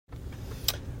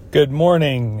Good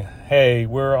morning. Hey,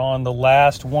 we're on the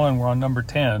last one. We're on number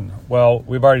 10. Well,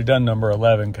 we've already done number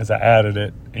 11 because I added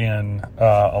it in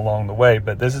along the way,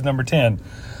 but this is number 10.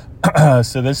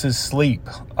 So this is sleep.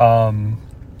 I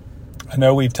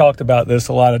know we've talked about this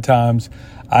a lot of times.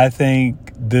 I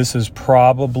think this is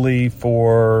probably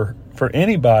for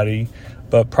anybody,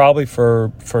 but probably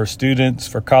for students,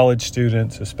 for college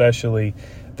students especially,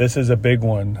 this is a big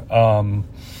one.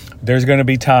 There's going to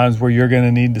be times where you're going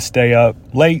to need to stay up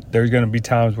late. There's going to be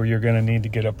times where you're going to need to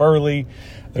get up early.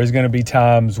 There's going to be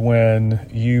times when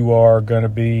you are going to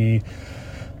be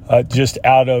just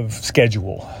out of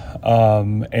schedule.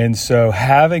 And so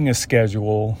having a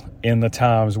schedule in the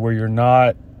times where you're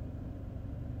not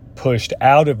pushed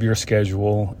out of your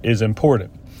schedule is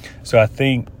important. So I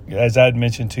think, as I'd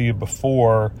mentioned to you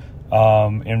before,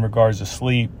 in regards to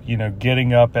sleep,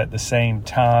 getting up at the same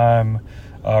time,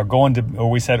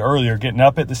 we said earlier, getting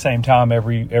up at the same time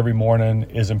every morning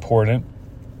is important.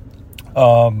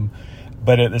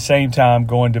 But at the same time,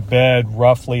 going to bed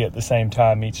roughly at the same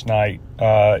time each night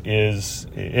is,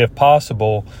 if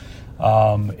possible,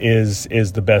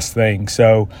 is the best thing.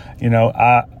 So,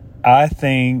 I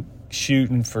think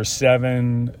shooting for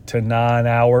 7 to 9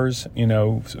 hours,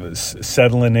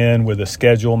 settling in with a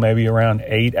schedule, maybe around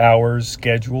 8 hours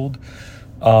scheduled,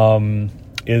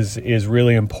 is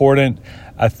really important.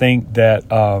 I think that,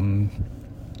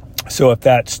 so if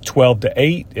that's 12 to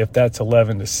 8, if that's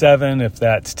 11 to 7, if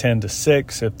that's 10 to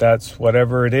 6, if that's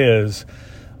whatever it is,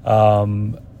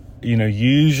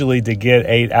 usually to get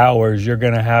 8 hours, you're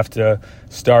going to have to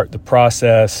start the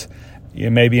process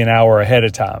maybe an hour ahead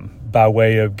of time by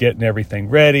way of getting everything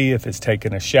ready. If it's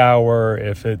taking a shower,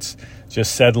 if it's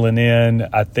just settling in.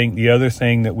 I think the other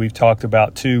thing that we've talked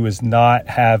about too is not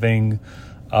having,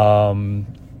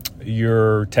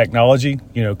 your technology,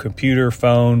 computer,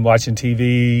 phone, watching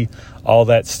TV, all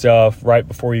that stuff right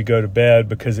before you go to bed,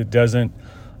 because it doesn't,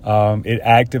 it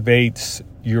activates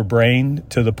your brain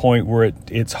to the point where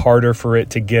it's harder for it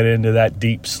to get into that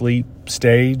deep sleep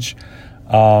stage,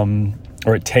 or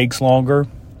it takes longer.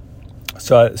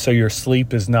 So your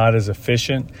sleep is not as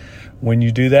efficient when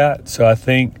you do that. So I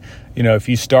think, if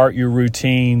you start your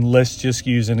routine, let's just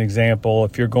use an example.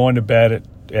 If you're going to bed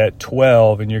at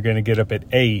 12 and you're going to get up at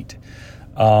 8,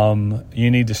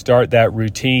 you need to start that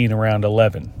routine around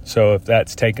 11. So if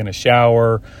that's taking a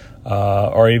shower,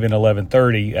 or even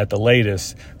 11:30 at the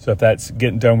latest. So if that's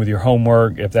getting done with your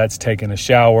homework, if that's taking a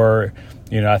shower,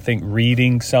 I think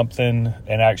reading something,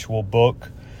 an actual book,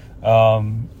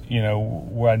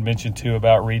 where I'd mentioned too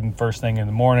about reading first thing in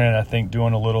the morning. I think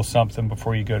doing a little something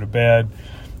before you go to bed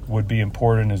would be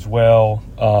important as well.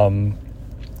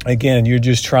 Again, you're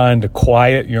just trying to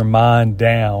quiet your mind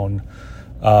down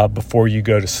before you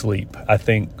go to sleep. I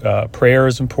think prayer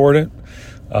is important.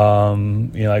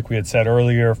 Like we had said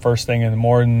earlier, first thing in the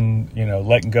morning,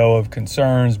 letting go of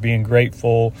concerns, being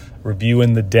grateful,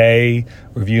 reviewing the day,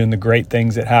 reviewing the great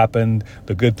things that happened,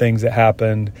 the good things that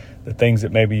happened, the things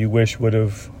that maybe you wish would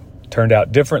have turned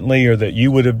out differently or that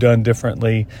you would have done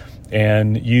differently,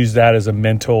 and use that as a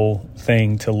mental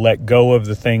thing to let go of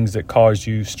the things that cause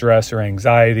you stress or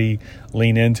anxiety,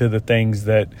 lean into the things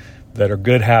that are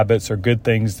good habits or good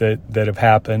things that have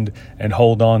happened, and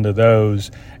hold on to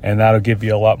those, and that'll give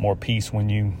you a lot more peace when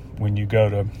you go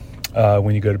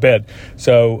to bed.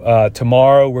 So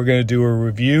tomorrow we're going to do a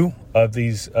review of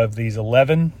these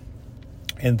 11,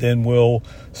 and then we'll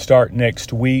start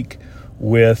next week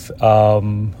with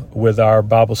our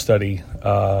Bible study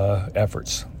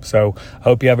efforts. So I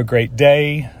hope you have a great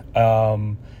day.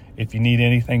 If you need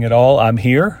anything at all, I'm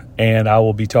here, and I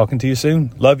will be talking to you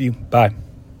soon. Love you. Bye.